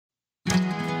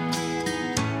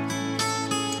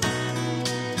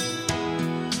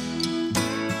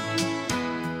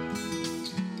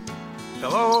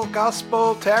Hello,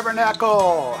 Gospel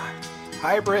Tabernacle,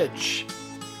 Highbridge,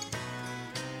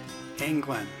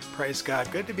 England. Praise God.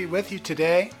 Good to be with you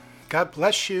today. God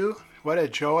bless you. What a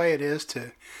joy it is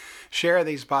to share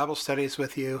these Bible studies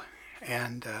with you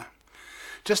and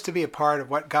just to be a part of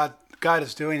what God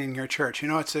is doing in your church. You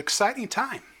know, it's an exciting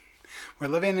time. We're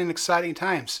living in exciting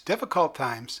times, difficult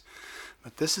times,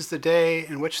 but this is the day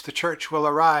in which the church will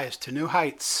arise to new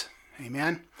heights.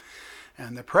 Amen.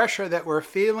 And the pressure that we're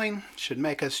feeling should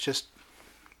make us just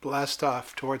blast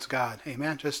off towards God.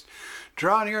 Amen. Just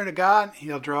draw near to God,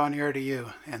 He'll draw near to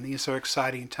you. And these are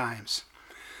exciting times.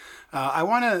 I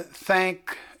want to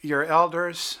thank your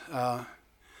elders,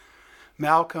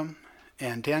 Malcolm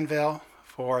and Denville,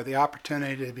 for the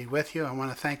opportunity to be with you. I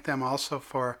want to thank them also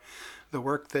for the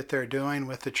work that they're doing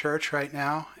with the church right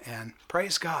now. And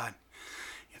praise God.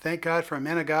 Thank God for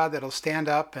men of God that'll stand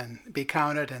up and be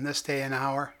counted in this day and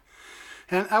hour.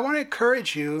 And I want to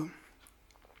encourage you,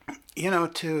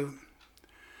 to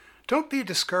don't be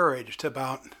discouraged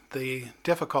about the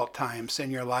difficult times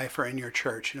in your life or in your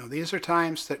church. These are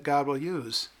times that God will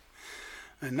use.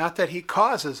 And not that He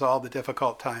causes all the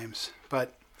difficult times,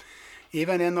 but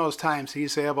even in those times,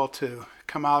 He's able to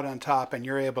come out on top, and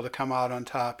you're able to come out on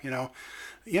top.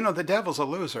 The devil's a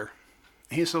loser.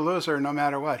 He's a loser no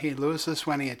matter what. He loses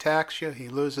when he attacks you. He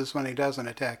loses when he doesn't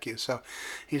attack you. So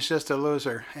he's just a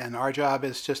loser. And our job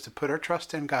is just to put our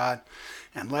trust in God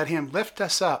and let Him lift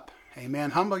us up.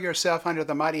 Amen. Humble yourself under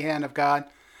the mighty hand of God,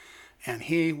 and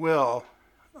He will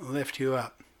lift you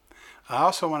up. I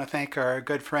also want to thank our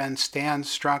good friend Stan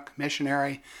Strunk,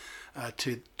 missionary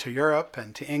to Europe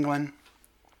and to England.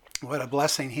 What a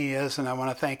blessing he is, and I want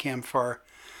to thank him for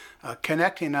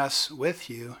connecting us with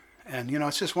you. And,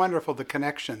 it's just wonderful, the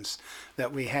connections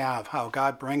that we have, how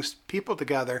God brings people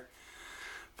together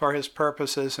for His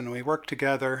purposes, and we work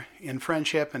together in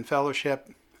friendship and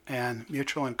fellowship and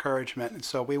mutual encouragement. And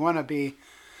so we want to be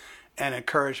an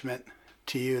encouragement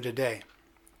to you today.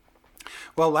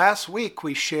 Well, last week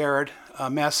we shared a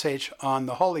message on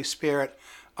the Holy Spirit,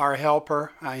 our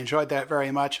helper. I enjoyed that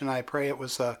very much, and I pray it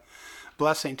was a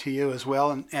blessing to you as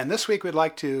well. And this week we'd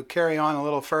like to carry on a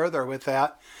little further with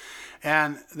that.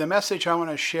 And the message I want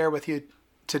to share with you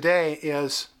today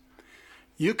is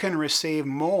you can receive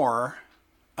more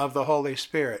of the Holy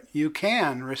Spirit. You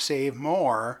can receive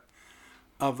more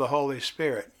of the Holy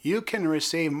Spirit. You can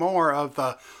receive more of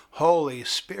the Holy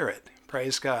Spirit.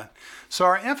 Praise God. So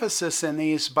our emphasis in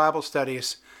these Bible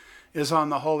studies is on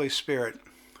the Holy Spirit.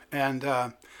 And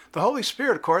the Holy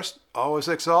Spirit, of course, always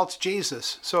exalts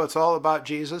Jesus. So it's all about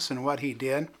Jesus and what He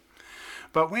did.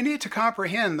 But we need to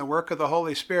comprehend the work of the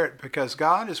Holy Spirit because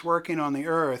God is working on the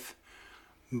earth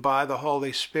by the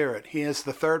Holy Spirit. He is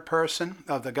the third person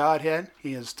of the Godhead.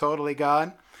 He is totally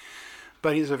God.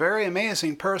 But He's a very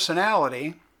amazing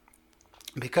personality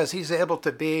because He's able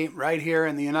to be right here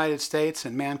in the United States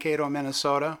in Mankato,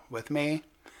 Minnesota with me,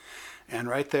 and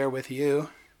right there with you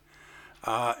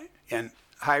in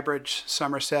Highbridge,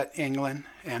 Somerset, England,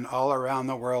 and all around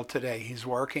the world today. He's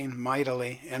working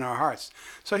mightily in our hearts.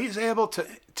 So He's able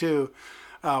to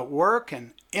work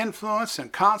and influence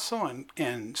and counsel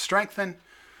and strengthen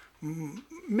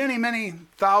many, many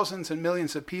thousands and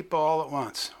millions of people all at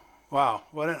once. Wow,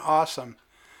 what an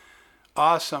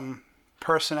awesome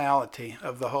personality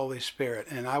of the Holy Spirit.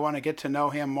 And I want to get to know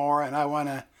Him more, and I want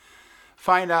to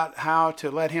find out how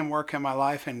to let Him work in my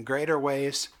life in greater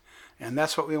ways. And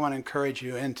that's what we want to encourage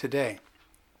you in today.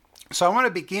 So I want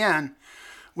to begin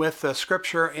with the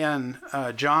scripture in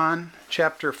John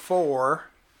chapter 4.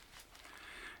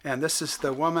 And this is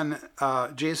the woman,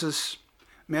 Jesus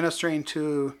ministering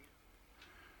to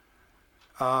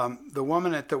the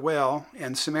woman at the well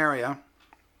in Samaria.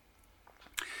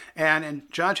 And in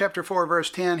John chapter 4, verse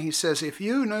 10, He says, "If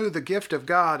you knew the gift of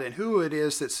God and who it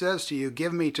is that says to you,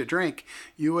 'Give me to drink,'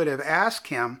 you would have asked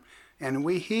Him, and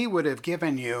He would have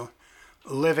given you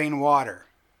living water."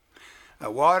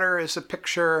 Water is a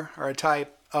picture or a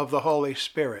type of the Holy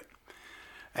Spirit.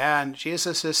 And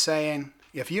Jesus is saying,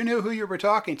 if you knew who you were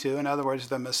talking to, in other words,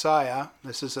 the Messiah,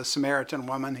 this is a Samaritan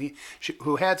woman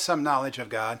who had some knowledge of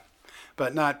God,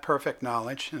 but not perfect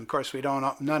knowledge. And of course,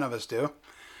 none of us do.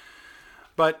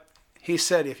 But He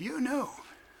said, if you knew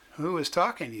who was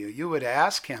talking to you, you would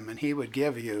ask Him and He would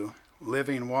give you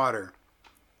living water.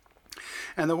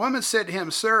 And the woman said to Him,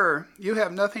 "Sir, you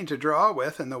have nothing to draw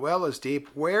with, and the well is deep.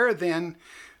 Where then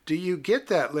do you get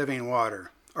that living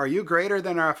water? Are you greater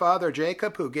than our father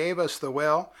Jacob, who gave us the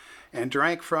well and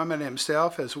drank from it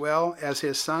himself, as well as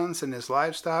his sons and his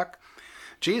livestock?"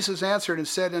 Jesus answered and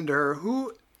said unto her,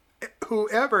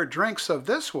 Whoever drinks of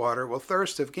this water will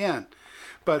thirst again.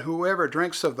 But whoever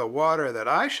drinks of the water that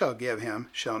I shall give him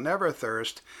shall never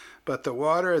thirst, but the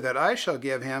water that I shall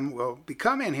give him will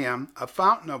become in him a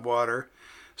fountain of water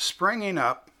springing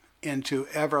up into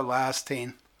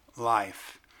everlasting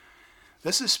life.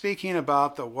 This is speaking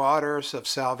about the waters of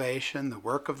salvation, the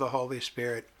work of the Holy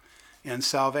Spirit in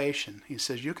salvation. He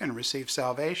says you can receive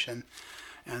salvation,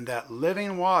 and that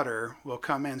living water will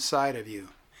come inside of you.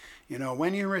 You know,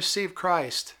 when you receive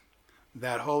Christ,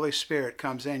 that Holy Spirit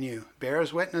comes in you,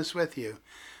 bears witness with you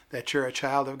that you're a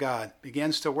child of God,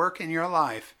 begins to work in your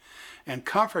life and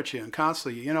comfort you and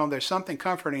counsel you. You know, there's something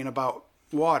comforting about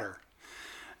water.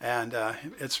 And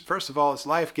it's, first of all, it's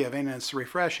life-giving and it's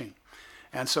refreshing.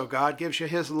 And so God gives you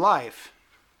his life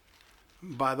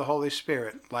by the Holy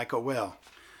Spirit like a well.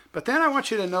 But then I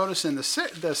want you to notice in the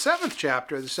 7th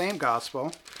chapter of the same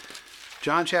gospel,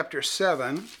 John chapter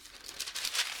 7,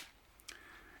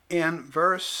 in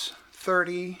verse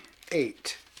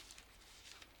 38.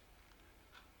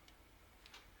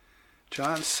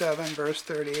 John 7, verse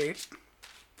 38.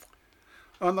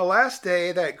 On the last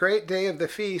day, that great day of the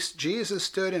feast, Jesus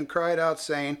stood and cried out,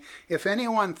 saying, If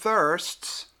anyone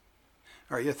thirsts,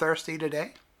 are you thirsty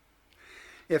today?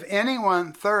 If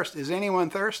anyone thirsts, is anyone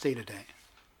thirsty today?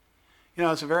 You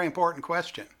know, it's a very important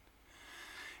question.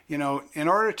 You know, in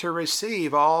order to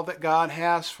receive all that God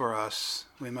has for us,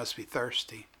 we must be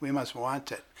thirsty. We must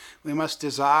want it. We must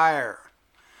desire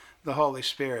the Holy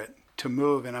Spirit to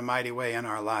move in a mighty way in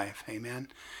our life. Amen.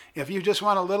 If you just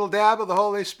want a little dab of the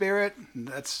Holy Spirit,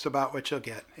 that's about what you'll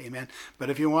get. Amen. But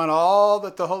if you want all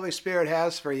that the Holy Spirit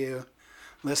has for you,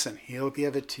 listen, he'll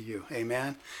give it to you.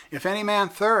 Amen. If any man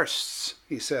thirsts,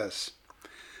 he says,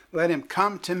 let him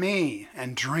come to me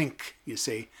and drink. You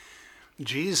see,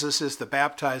 Jesus is the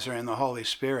baptizer in the Holy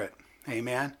Spirit.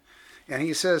 Amen. And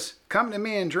he says, come to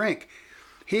me and drink.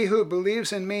 He who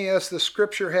believes in me, as the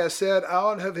scripture has said,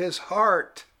 out of his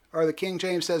heart, or the King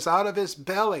James says, out of his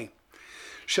belly,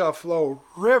 shall flow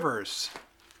rivers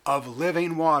of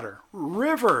living water.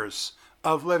 Rivers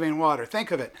of living water.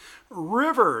 Think of it.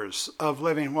 Rivers of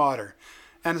living water.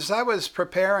 And as I was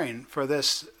preparing for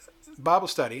this Bible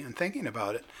study and thinking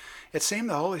about it, it seemed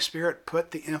the Holy Spirit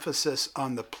put the emphasis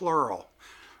on the plural.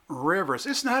 Rivers.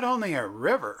 It's not only a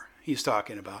river he's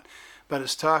talking about, but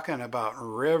it's talking about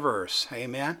rivers.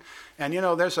 Amen. And you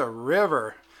know, there's a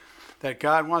river that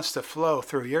God wants to flow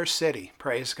through your city,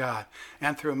 praise God,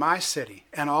 and through my city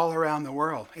and all around the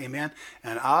world, amen.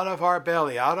 And out of our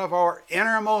belly, out of our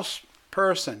innermost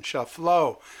person shall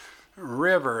flow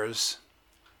rivers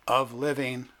of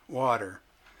living water.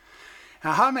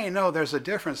 Now, how many know there's a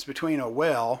difference between a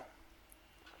well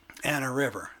and a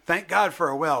river? Thank God for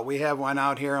a well. We have one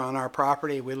out here on our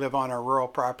property. We live on a rural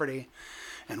property,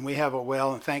 and we have a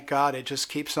well, and thank God it just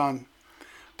keeps on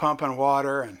pumping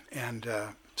water and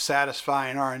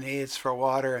satisfying our needs for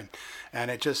water,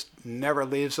 and it just never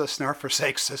leaves us nor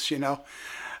forsakes us, you know.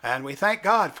 And we thank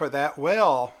God for that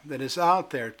well that is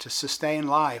out there to sustain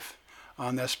life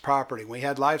on this property. We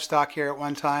had livestock here at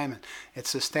one time, and it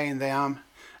sustained them,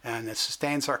 and it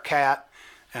sustains our cat,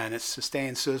 and it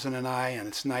sustains Susan and I, and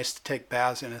it's nice to take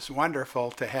baths, and it's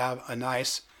wonderful to have a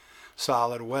nice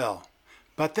solid well.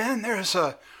 But then there's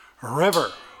a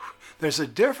river. There's a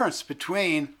difference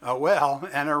between a well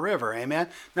and a river, amen?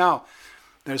 Now,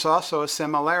 there's also a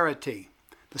similarity.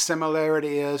 The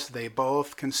similarity is they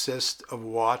both consist of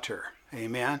water,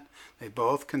 amen? They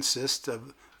both consist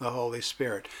of the Holy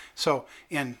Spirit. So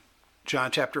in John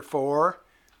chapter 4,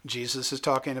 Jesus is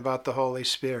talking about the Holy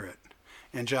Spirit.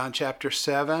 In John chapter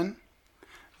 7,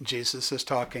 Jesus is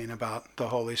talking about the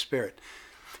Holy Spirit.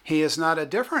 He is not a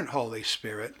different Holy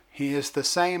Spirit. He is the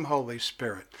same Holy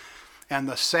Spirit. And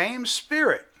the same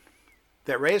Spirit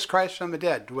that raised Christ from the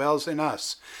dead dwells in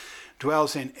us,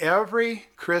 dwells in every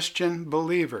Christian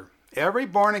believer. Every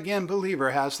born-again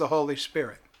believer has the Holy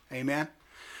Spirit. Amen?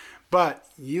 But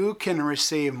you can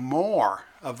receive more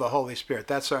of the Holy Spirit.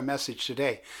 That's our message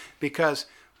today. Because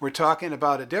we're talking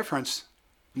about a difference,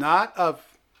 not of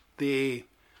the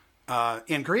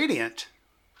ingredient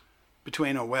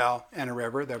between a well and a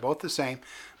river. They're both the same.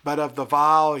 But of the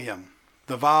volume.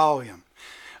 The volume.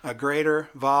 A greater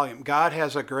volume. God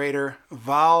has a greater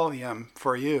volume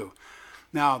for you.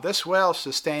 Now, this well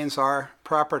sustains our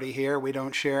property here. We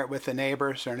don't share it with the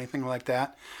neighbors or anything like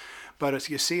that. But as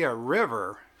you see, a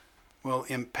river will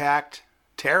impact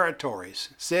territories,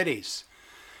 cities,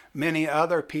 many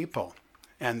other people.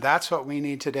 And that's what we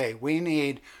need today. We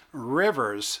need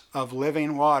rivers of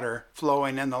living water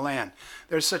flowing in the land.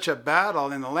 There's such a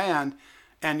battle in the land.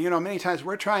 And, you know, many times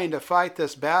we're trying to fight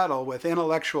this battle with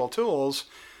intellectual tools.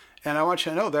 And I want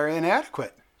you to know they're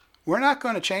inadequate. We're not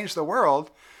going to change the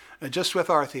world just with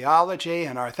our theology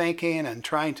and our thinking and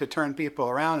trying to turn people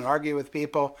around and argue with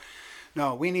people.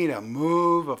 No, we need a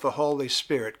move of the Holy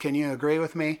Spirit. Can you agree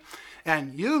with me?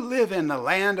 And you live in the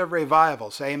land of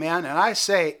revivals, amen? And I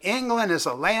say England is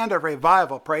a land of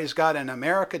revival, praise God, and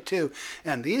America too.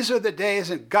 And these are the days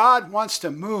that God wants to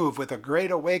move with a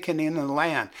great awakening in the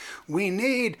land. We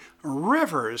need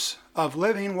rivers of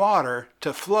living water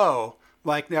to flow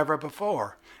like never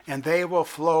before. And they will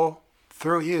flow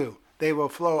through you. They will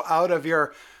flow out of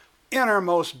your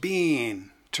innermost being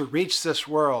to reach this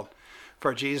world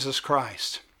for Jesus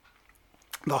Christ.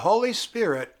 The Holy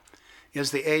Spirit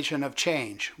is the agent of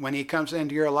change. When he comes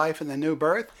into your life in the new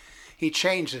birth, he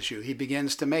changes you. He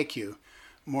begins to make you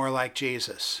more like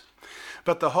Jesus.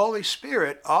 But the Holy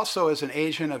Spirit also is an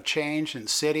agent of change in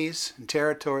cities and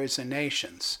territories and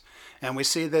nations. And we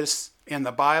see this in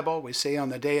the Bible. We see on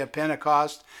the day of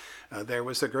Pentecost, there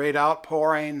was a great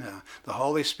outpouring. The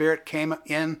Holy Spirit came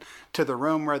in to the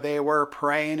room where they were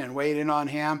praying and waiting on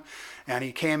him. And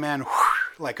he came in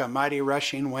like a mighty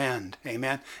rushing wind.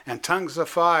 Amen. And tongues of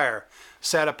fire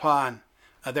sat upon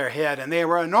their head. And they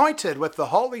were anointed with the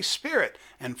Holy Spirit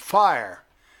and fire.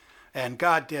 And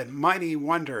God did mighty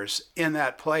wonders in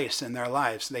that place in their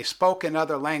lives. They spoke in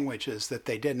other languages that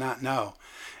they did not know.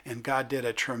 And God did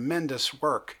a tremendous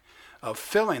work of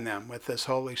filling them with this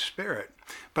Holy Spirit.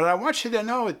 But I want you to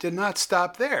know it did not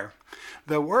stop there.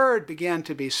 The word began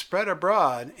to be spread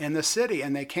abroad in the city,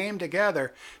 and they came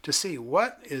together to see,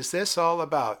 what is this all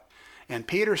about? And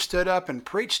Peter stood up and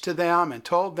preached to them and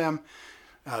told them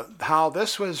how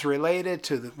this was related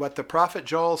to what the prophet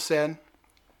Joel said.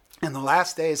 In the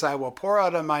last days I will pour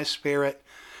out of my Spirit.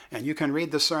 And you can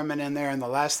read the sermon in there, and the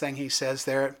last thing he says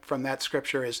there from that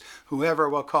scripture is, whoever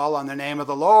will call on the name of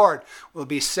the Lord will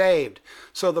be saved.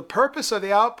 So the purpose of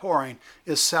the outpouring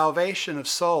is salvation of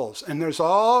souls. And there's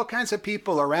all kinds of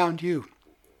people around you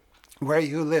where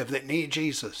you live that need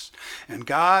Jesus. And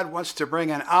God wants to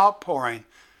bring an outpouring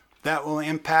that will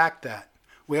impact that.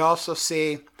 We also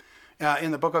see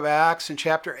in the book of Acts in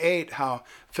chapter 8 how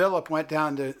Philip went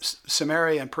down to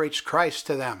Samaria and preached Christ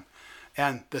to them.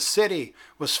 And the city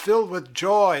was filled with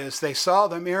joy as they saw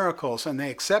the miracles, and they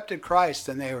accepted Christ,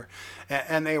 and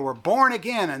they were born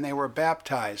again, and they were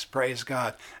baptized, praise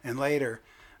God. And later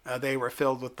they were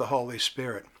filled with the Holy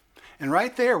Spirit. And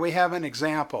right there we have an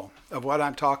example of what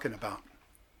I'm talking about.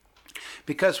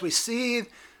 Because we see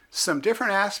some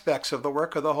different aspects of the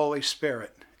work of the Holy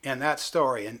Spirit in that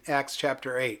story in Acts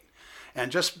chapter 8. And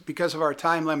just because of our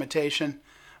time limitation,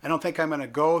 I don't think I'm going to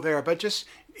go there, but just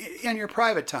in your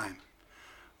private time,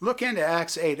 look into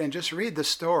Acts 8 and just read the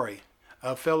story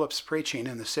of Philip's preaching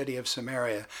in the city of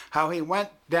Samaria, how he went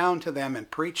down to them and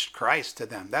preached Christ to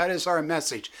them. That is our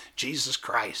message, Jesus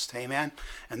Christ, amen?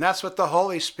 And that's what the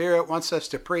Holy Spirit wants us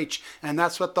to preach, and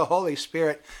that's what the Holy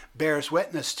Spirit bears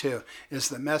witness to, is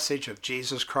the message of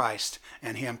Jesus Christ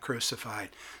and him crucified.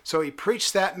 So he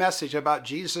preached that message about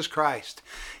Jesus Christ,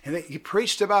 and he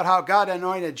preached about how God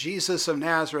anointed Jesus of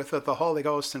Nazareth with the Holy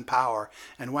Ghost and power,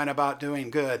 and went about doing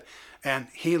good and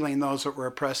healing those that were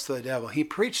oppressed of the devil. He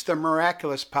preached the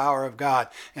miraculous power of God,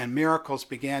 and miracles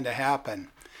began to happen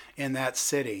in that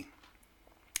city.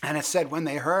 And it said when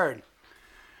they heard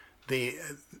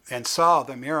and saw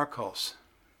the miracles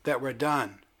that were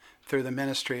done through the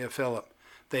ministry of Philip,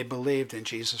 they believed in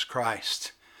Jesus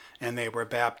Christ, and they were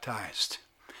baptized.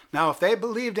 Now, if they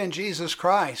believed in Jesus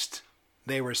Christ,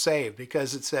 they were saved,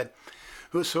 because it said,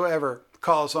 whosoever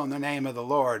calls on the name of the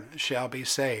Lord shall be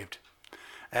saved.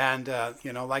 And,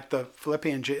 like the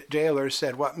Philippian jailer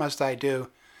said, what must I do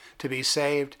to be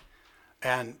saved?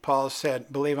 And Paul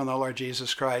said, believe on the Lord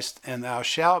Jesus Christ, and thou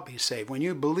shalt be saved. When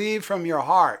you believe from your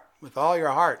heart, with all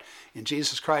your heart, in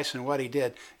Jesus Christ and what he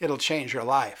did, it'll change your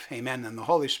life. Amen. And the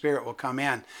Holy Spirit will come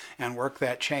in and work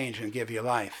that change and give you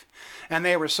life. And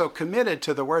they were so committed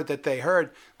to the word that they heard,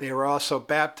 they were also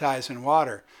baptized in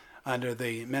water under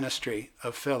the ministry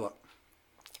of Philip.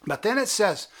 But then it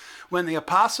says, when the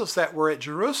apostles that were at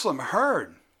Jerusalem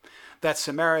heard that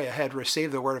Samaria had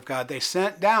received the word of God, they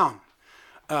sent down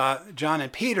John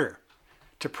and Peter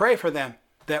to pray for them,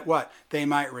 that what? They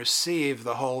might receive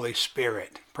the Holy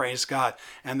Spirit. Praise God.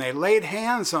 And they laid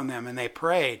hands on them and they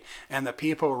prayed, and the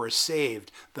people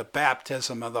received the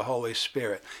baptism of the Holy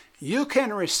Spirit. You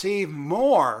can receive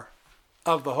more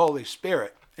of the Holy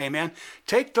Spirit. Amen.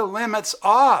 Take the limits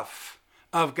off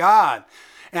of God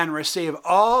and receive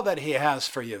all that he has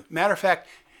for you. Matter of fact,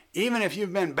 even if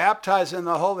you've been baptized in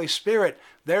the Holy Spirit,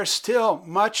 there's still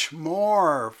much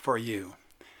more for you.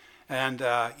 And,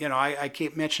 I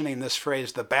keep mentioning this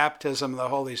phrase, the baptism of the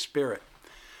Holy Spirit.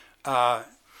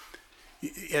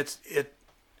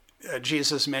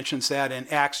 Jesus mentions that in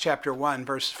Acts chapter 1,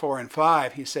 verses 4 and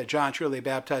 5. He said, John truly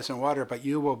baptized in water, but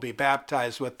you will be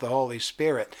baptized with the Holy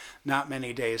Spirit not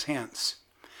many days hence.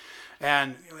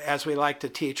 And as we like to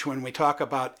teach, when we talk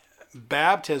about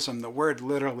baptism, the word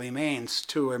literally means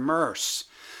to immerse.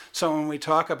 So when we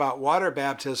talk about water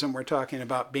baptism, we're talking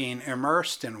about being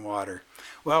immersed in water.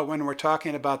 Well, when we're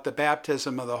talking about the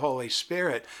baptism of the Holy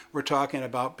Spirit, we're talking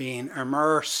about being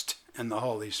immersed in the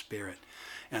Holy Spirit.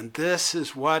 And this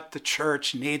is what the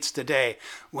church needs today.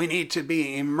 We need to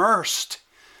be immersed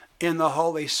in the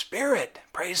Holy Spirit.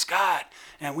 Praise God.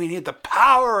 And we need the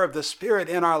power of the Spirit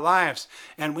in our lives.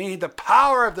 And we need the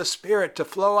power of the Spirit to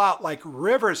flow out like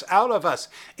rivers out of us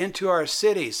into our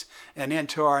cities and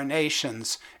into our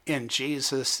nations in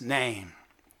Jesus' name.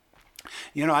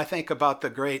 You know, I think about the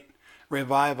great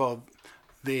revival,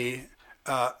 the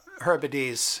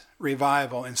Hebrides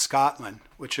revival in Scotland,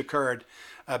 which occurred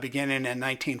beginning in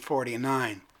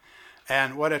 1949.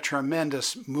 And what a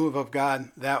tremendous move of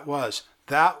God that was.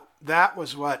 That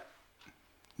was what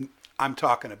I'm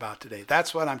talking about today.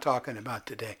 That's what I'm talking about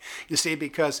today. You see,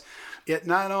 because it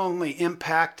not only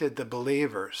impacted the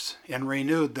believers and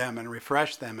renewed them and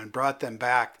refreshed them and brought them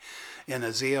back in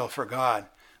a zeal for God,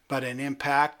 but it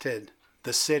impacted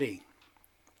the city,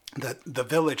 the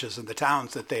villages and the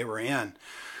towns that they were in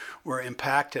were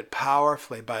impacted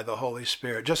powerfully by the Holy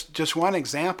Spirit. Just one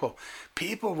example,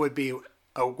 people would be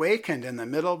awakened in the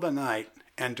middle of the night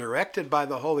and directed by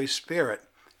the Holy Spirit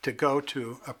to go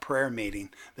to a prayer meeting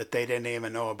that they didn't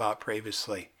even know about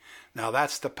previously. Now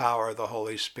that's the power of the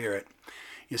Holy Spirit.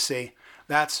 You see,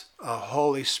 that's a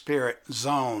Holy Spirit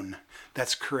zone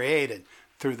that's created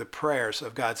through the prayers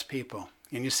of God's people.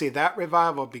 And you see, that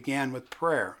revival began with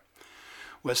prayer,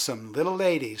 with some little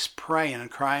ladies praying and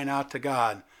crying out to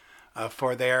God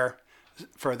for their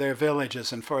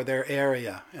villages and for their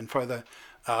area and for the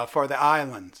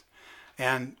islands.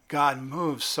 And God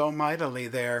moves so mightily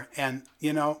there. And,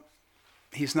 you know,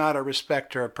 he's not a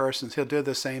respecter of persons. He'll do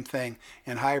the same thing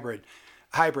in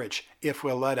Highbridge if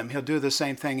we'll let him. He'll do the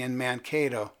same thing in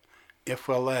Mankato if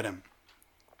we'll let him.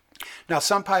 Now,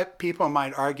 some people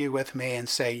might argue with me and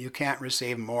say you can't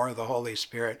receive more of the Holy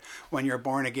Spirit. When you're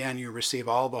born again, you receive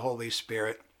all the Holy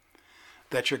Spirit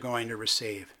that you're going to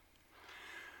receive.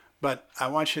 But I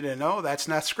want you to know that's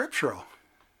not scriptural.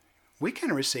 We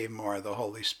can receive more of the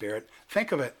Holy Spirit.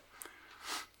 Think of it.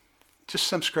 Just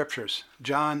some scriptures.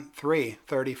 John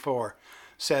 3:34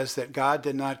 says that God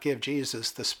did not give Jesus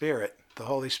the Spirit, the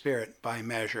Holy Spirit, by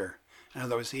measure. In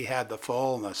other words, he had the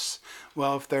fullness.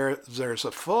 Well, if there's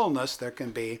a fullness, there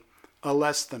can be a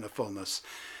less than a fullness.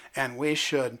 And we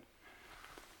should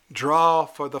draw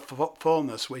for the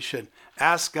fullness. We should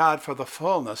ask God for the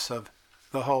fullness of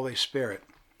the Holy Spirit.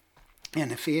 In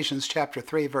Ephesians chapter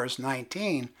 3, verse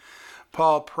 19,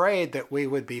 Paul prayed that we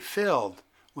would be filled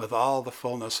with all the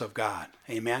fullness of God.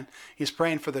 Amen. He's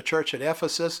praying for the church at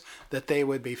Ephesus that they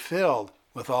would be filled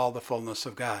with all the fullness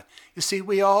of God. You see,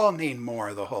 we all need more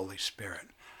of the Holy Spirit.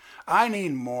 I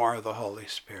need more of the Holy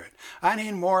Spirit. I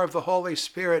need more of the Holy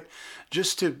Spirit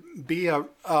just to be a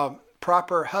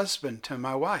proper husband to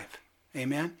my wife.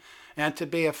 Amen. And to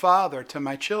be a father to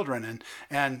my children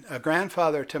and a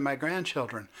grandfather to my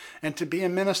grandchildren. And to be a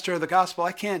minister of the gospel.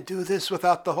 I can't do this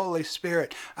without the Holy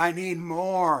Spirit. I need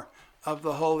more of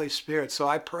the Holy Spirit. So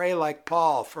I pray like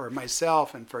Paul for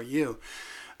myself and for you,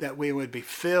 that we would be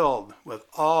filled with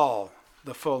all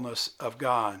the fullness of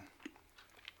God.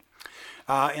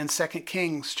 In 2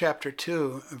 Kings chapter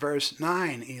 2, verse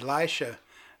 9, Elisha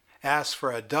asked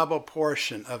for a double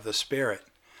portion of the Spirit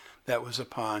that was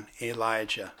upon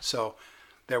Elijah. So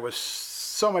there was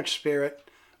so much Spirit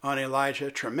on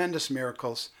Elijah, tremendous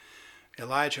miracles.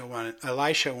 Elisha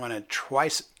wanted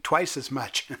twice as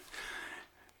much.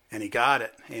 And he got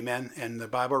it. Amen. And the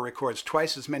Bible records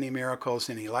twice as many miracles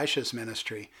in Elisha's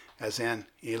ministry as in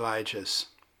Elijah's.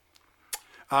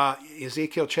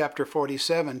 Ezekiel chapter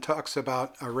 47 talks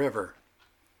about a river.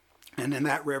 And in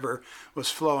that river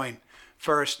was flowing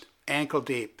first ankle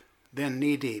deep, then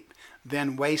knee deep,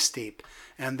 then waist deep.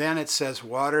 And then it says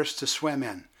waters to swim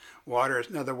in. Waters,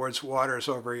 in other words, waters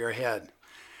over your head.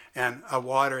 And a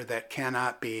water that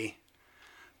cannot be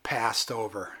passed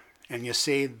over. And you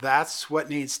see, that's what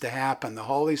needs to happen. The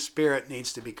Holy Spirit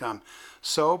needs to become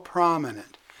so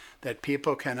prominent that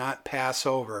people cannot pass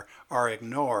over or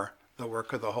ignore the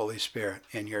work of the Holy Spirit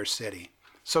in your city.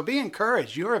 So be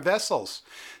encouraged. You are vessels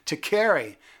to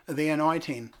carry the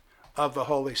anointing of the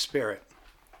Holy Spirit.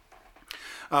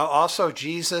 Also,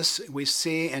 Jesus, we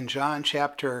see in John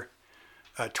chapter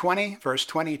 20, verse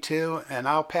 22, and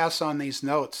I'll pass on these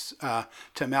notes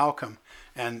to Malcolm.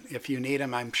 And if you need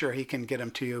them, I'm sure he can get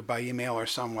them to you by email or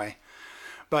some way.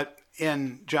 But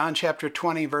in John chapter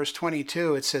 20, verse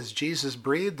 22, it says, Jesus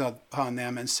breathed upon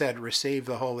them and said, receive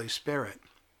the Holy Spirit.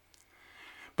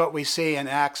 But we see in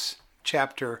Acts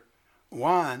chapter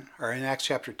 1, or in Acts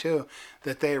chapter 2,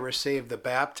 that they received the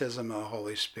baptism of the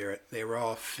Holy Spirit. They were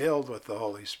all filled with the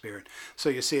Holy Spirit. So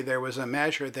you see, there was a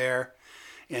measure there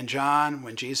in John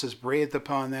when Jesus breathed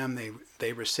upon them.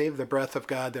 They received the breath of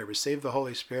God. They received the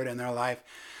Holy Spirit in their life.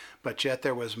 But yet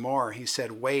there was more. He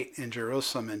said, wait in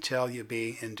Jerusalem until you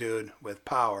be endued with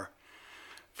power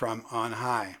from on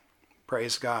high.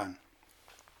 Praise God.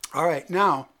 All right,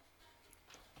 now,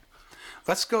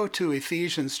 let's go to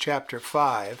Ephesians chapter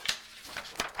 5.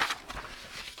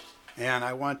 And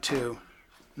I want to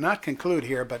not conclude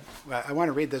here, but I want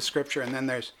to read this scripture, and then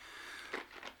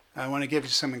I want to give you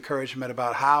some encouragement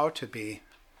about how to be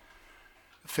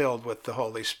filled with the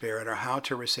Holy Spirit, or how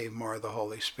to receive more of the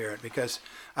Holy Spirit, because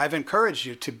I've encouraged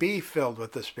you to be filled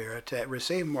with the Spirit, to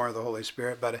receive more of the Holy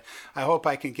Spirit, but I hope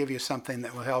I can give you something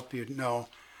that will help you know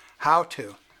how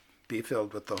to be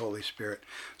filled with the Holy Spirit.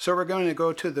 So we're going to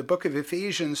go to the book of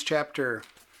Ephesians chapter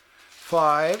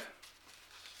 5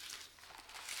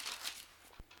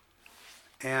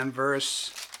 and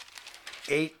verse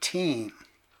 18.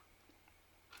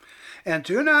 And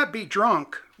do not be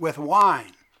drunk with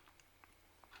wine,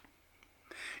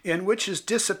 in which is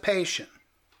dissipation,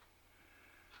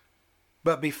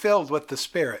 but be filled with the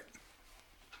Spirit.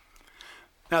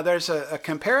 Now there's a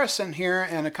comparison here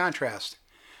and a contrast.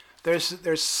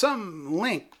 There's some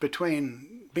link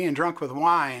between being drunk with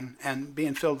wine and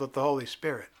being filled with the Holy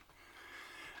Spirit.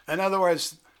 In other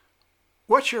words,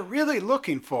 what you're really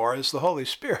looking for is the Holy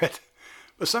Spirit.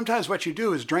 But sometimes what you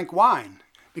do is drink wine.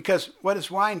 Because what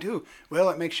does wine do? Well,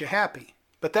 it makes you happy.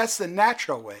 But that's the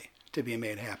natural way to be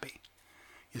made happy.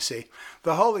 You see,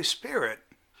 the Holy Spirit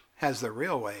has the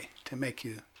real way to make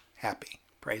you happy.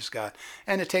 Praise God.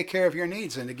 And to take care of your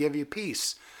needs and to give you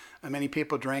peace. Many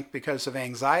people drink because of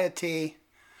anxiety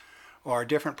or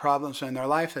different problems in their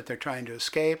life that they're trying to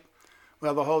escape.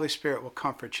 Well, the Holy Spirit will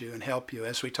comfort you and help you,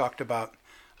 as we talked about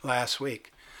last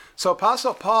week. So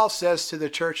Apostle Paul says to the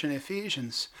church in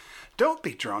Ephesians, don't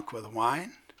be drunk with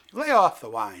wine. Lay off the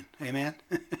wine. Amen.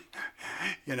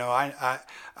 You know,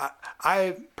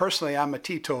 I personally, I'm a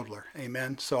teetotaler.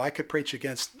 Amen. So I could preach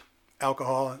against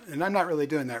alcohol, and I'm not really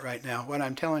doing that right now. What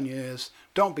I'm telling you is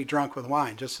don't be drunk with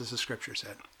wine, just as the scripture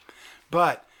said.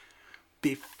 But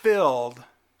be filled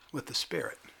with the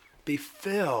Spirit. Be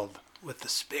filled with the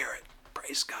Spirit.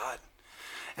 Praise God.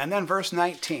 And then verse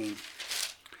 19.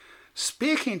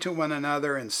 Speaking to one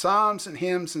another in psalms and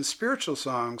hymns and spiritual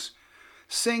songs,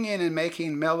 singing and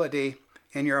making melody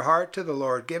in your heart to the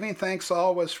Lord, giving thanks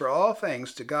always for all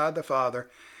things to God the Father,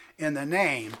 in the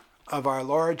name of our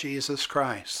Lord Jesus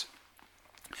Christ.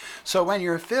 So when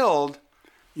you're filled,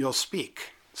 you'll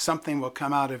speak. Something will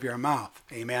come out of your mouth.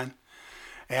 Amen.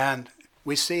 And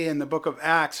we see in the book of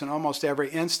Acts, in almost every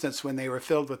instance when they were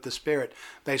filled with the Spirit,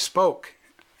 they spoke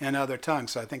in other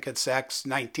tongues. I think it's Acts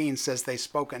 19 says they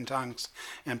spoke in tongues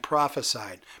and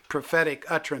prophesied. Prophetic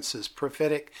utterances,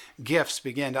 prophetic gifts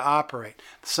begin to operate.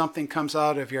 Something comes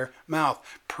out of your mouth.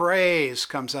 Praise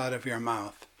comes out of your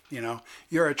mouth. You know,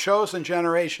 you're a chosen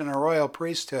generation, a royal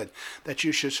priesthood, that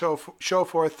you should show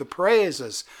forth the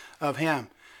praises of him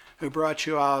who brought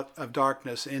you out of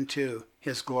darkness into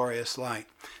his glorious light.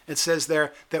 It says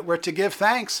there that we're to give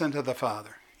thanks unto the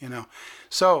Father, you know.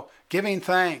 So giving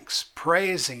thanks,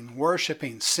 praising,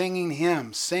 worshiping, singing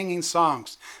hymns, singing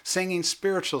songs, singing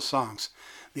spiritual songs.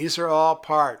 These are all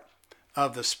part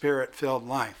of the Spirit-filled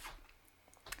life.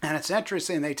 And it's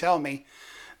interesting, they tell me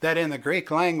that in the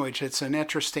Greek language, it's an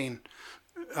interesting,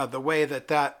 the way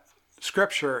that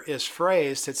scripture is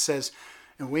phrased. It says,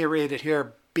 and we read it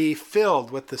here, be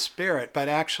filled with the Spirit. But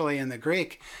actually in the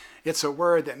Greek, it's a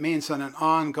word that means in an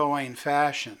ongoing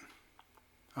fashion.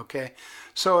 Okay?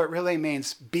 So it really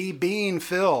means be being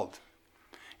filled.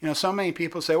 You know, so many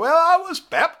people say, well, I was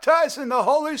baptized in the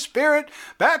Holy Spirit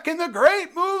back in the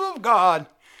great move of God,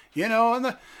 you know,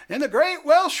 in the great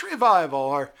Welsh revival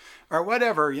or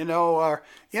whatever,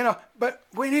 but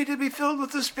we need to be filled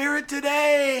with the Spirit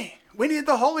today. We need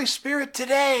the Holy Spirit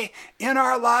today in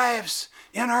our lives,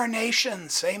 in our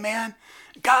nations. Amen.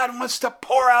 God wants to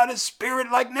pour out his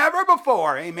Spirit like never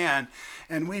before. Amen.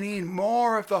 And we need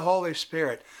more of the Holy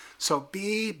Spirit. So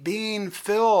be being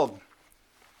filled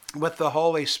with the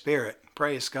Holy Spirit.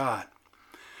 Praise God.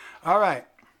 All right.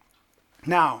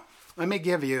 Now, let me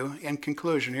give you, in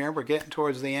conclusion here, we're getting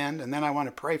towards the end, and then I want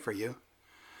to pray for you.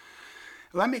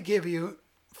 Let me give you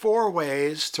 4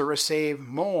 ways to receive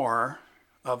more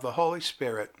of the Holy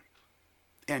Spirit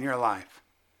in your life.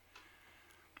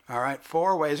 All right,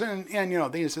 4 ways. And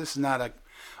this is not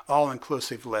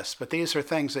all-inclusive list, but these are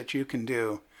things that you can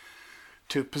do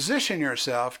to position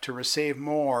yourself to receive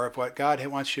more of what God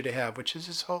wants you to have, which is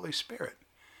His Holy Spirit.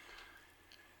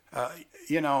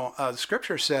 The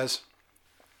Scripture says,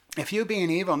 if you being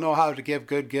evil know how to give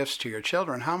good gifts to your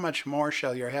children, how much more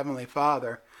shall your Heavenly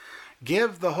Father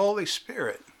give the Holy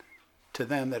Spirit to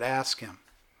them that ask Him?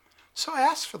 So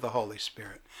ask for the Holy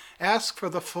Spirit. Ask for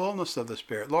the fullness of the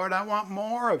Spirit. Lord, I want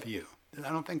more of you. I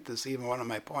don't think this is even one of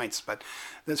my points, but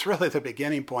that's really the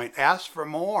beginning point. Ask for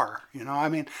more.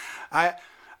 When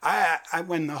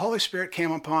the Holy Spirit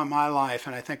came upon my life,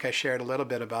 and I think I shared a little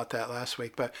bit about that last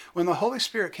week, but when the Holy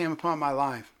Spirit came upon my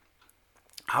life,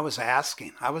 I was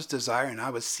asking, I was desiring, I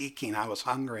was seeking, I was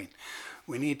hungering.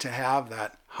 We need to have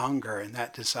that hunger and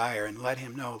that desire and let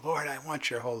Him know, Lord, I want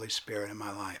your Holy Spirit in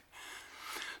my life.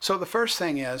 So the first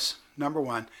thing is, number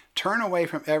one, turn away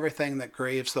from everything that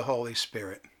grieves the Holy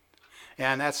Spirit.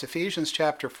 And that's Ephesians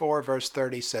chapter 4, verse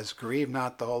 30 says, grieve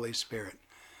not the Holy Spirit.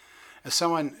 As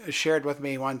someone shared with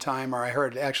me one time, or I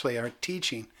heard actually a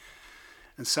teaching,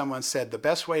 and someone said the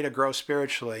best way to grow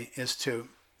spiritually is to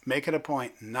make it a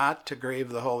point not to grieve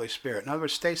the Holy Spirit. In other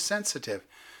words, stay sensitive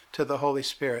to the Holy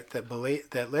Spirit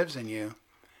that lives in you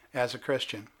as a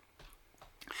Christian.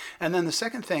 And then the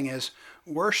second thing is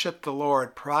worship the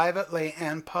Lord privately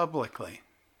and publicly.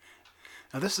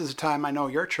 Now this is a time I know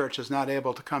your church is not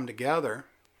able to come together,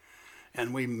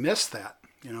 and we miss that.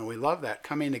 We love that,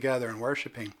 coming together and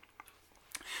worshiping.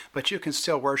 But you can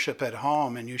still worship at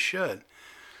home, and you should.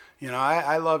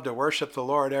 I love to worship the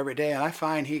Lord every day, and I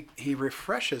find He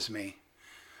refreshes me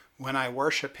when I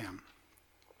worship Him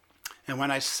and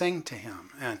when I sing to Him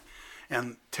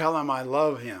and tell Him I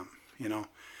love Him.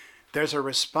 There's a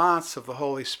response of the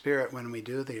Holy Spirit when we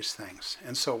do these things.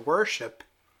 And so worship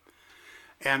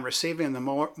and receiving the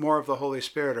more of the Holy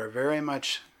Spirit are very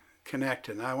much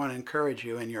connected. And I want to encourage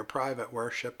you in your private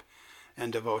worship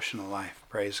and devotional life.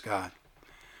 Praise God.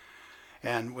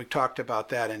 And we talked about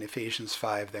that in Ephesians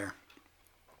 5 there.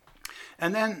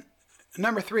 And then,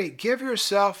 number 3, give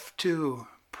yourself to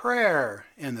prayer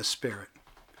in the Spirit.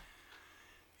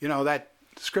 That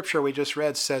scripture we just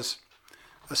read says,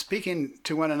 speaking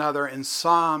to one another in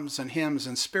psalms and hymns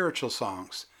and spiritual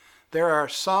songs. There are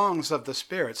songs of the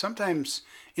Spirit, sometimes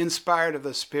inspired of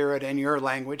the Spirit in your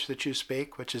language that you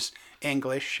speak, which is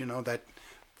English, that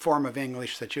form of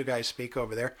English that you guys speak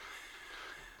over there.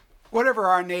 Whatever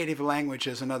our native language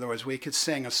is, in other words, we could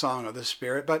sing a song of the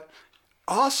Spirit, but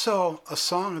also a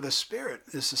song of the Spirit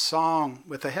is a song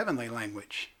with a heavenly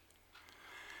language.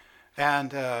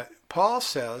 And Paul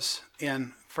says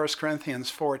in 1 Corinthians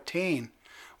 14,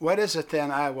 what is it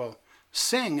then? I will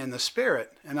sing in the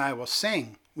Spirit, and I will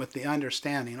sing with the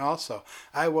understanding also.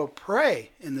 I will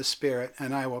pray in the Spirit,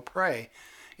 and I will pray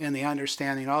in the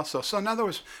understanding also. So in other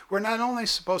words, we're not only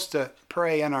supposed to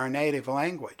pray in our native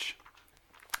language,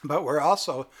 but we're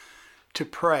also to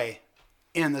pray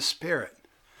in the Spirit.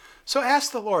 So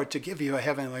ask the Lord to give you a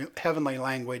heavenly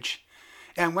language.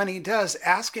 And when He does,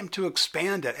 ask Him to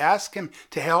expand it. Ask Him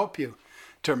to help you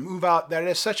to move out. That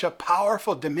is such a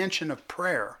powerful dimension of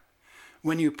prayer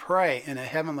when you pray in a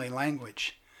heavenly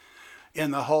language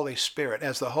in the Holy Spirit,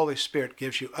 as the Holy Spirit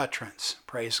gives you utterance.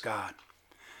 Praise God.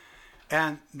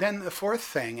 And then the fourth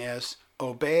thing is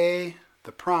obey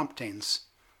the promptings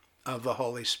of the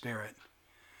Holy Spirit.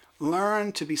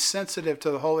 Learn to be sensitive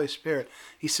to the Holy Spirit.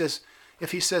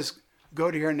 If He says, go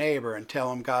to your neighbor and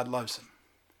tell him God loves him.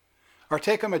 Or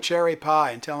take him a cherry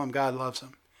pie and tell him God loves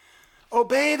him.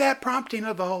 Obey that prompting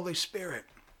of the Holy Spirit.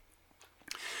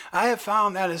 I have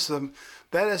found that is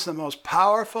the most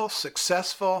powerful,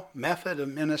 successful method of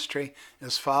ministry,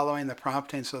 is following the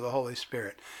promptings of the Holy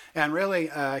Spirit. And really,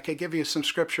 I could give you some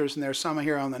scriptures, and there's some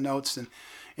here on the notes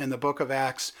in the book of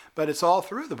Acts, but it's all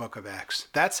through the book of Acts.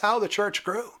 That's how the church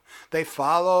grew. They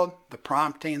followed the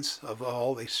promptings of the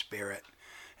Holy Spirit.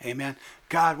 Amen.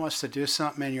 God wants to do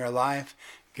something in your life.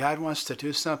 God wants to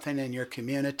do something in your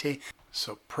community.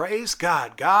 So praise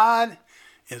God. God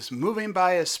is moving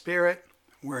by His Spirit.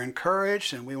 We're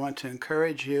encouraged, and we want to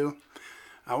encourage you.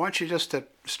 I want you just to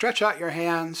stretch out your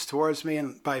hands towards me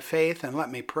by faith and let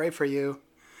me pray for you,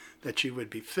 that you would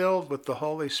be filled with the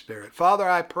Holy Spirit. Father,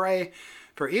 I pray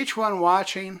for each one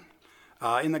watching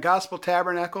in the Gospel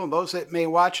Tabernacle, those that may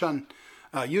watch on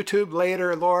YouTube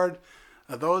later, Lord,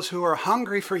 those who are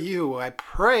hungry for you, I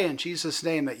pray in Jesus'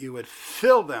 name that you would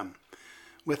fill them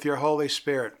with your Holy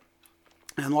Spirit.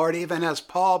 And Lord, even as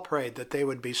Paul prayed, that they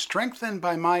would be strengthened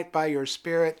by might by your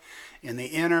Spirit in the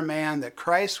inner man, that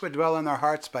Christ would dwell in their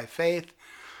hearts by faith,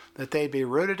 that they'd be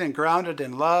rooted and grounded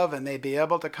in love, and they'd be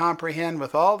able to comprehend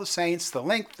with all the saints the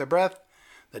length, the breadth,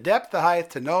 the depth, the height,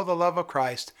 to know the love of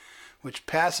Christ, which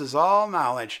passes all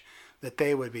knowledge, that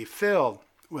they would be filled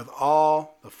with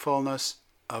all the fullness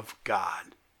of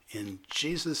God. In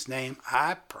Jesus' name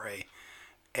I pray.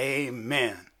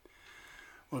 Amen.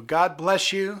 Well, God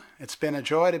bless you. It's been a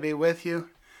joy to be with you.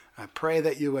 I pray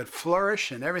that you would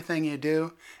flourish in everything you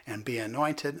do and be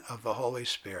anointed of the Holy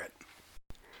Spirit.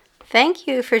 Thank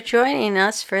you for joining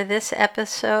us for this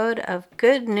episode of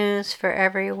Good News for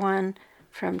Everyone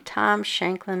from Tom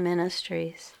Shanklin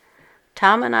Ministries.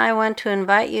 Tom and I want to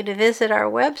invite you to visit our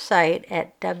website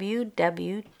at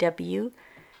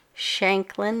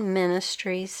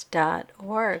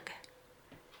www.shanklinministries.org.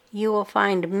 You will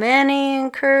find many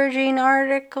encouraging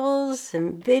articles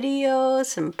and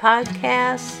videos and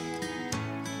podcasts.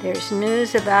 There's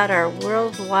news about our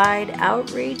worldwide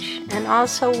outreach and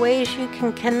also ways you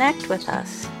can connect with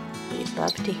us. We'd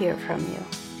love to hear from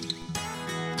you.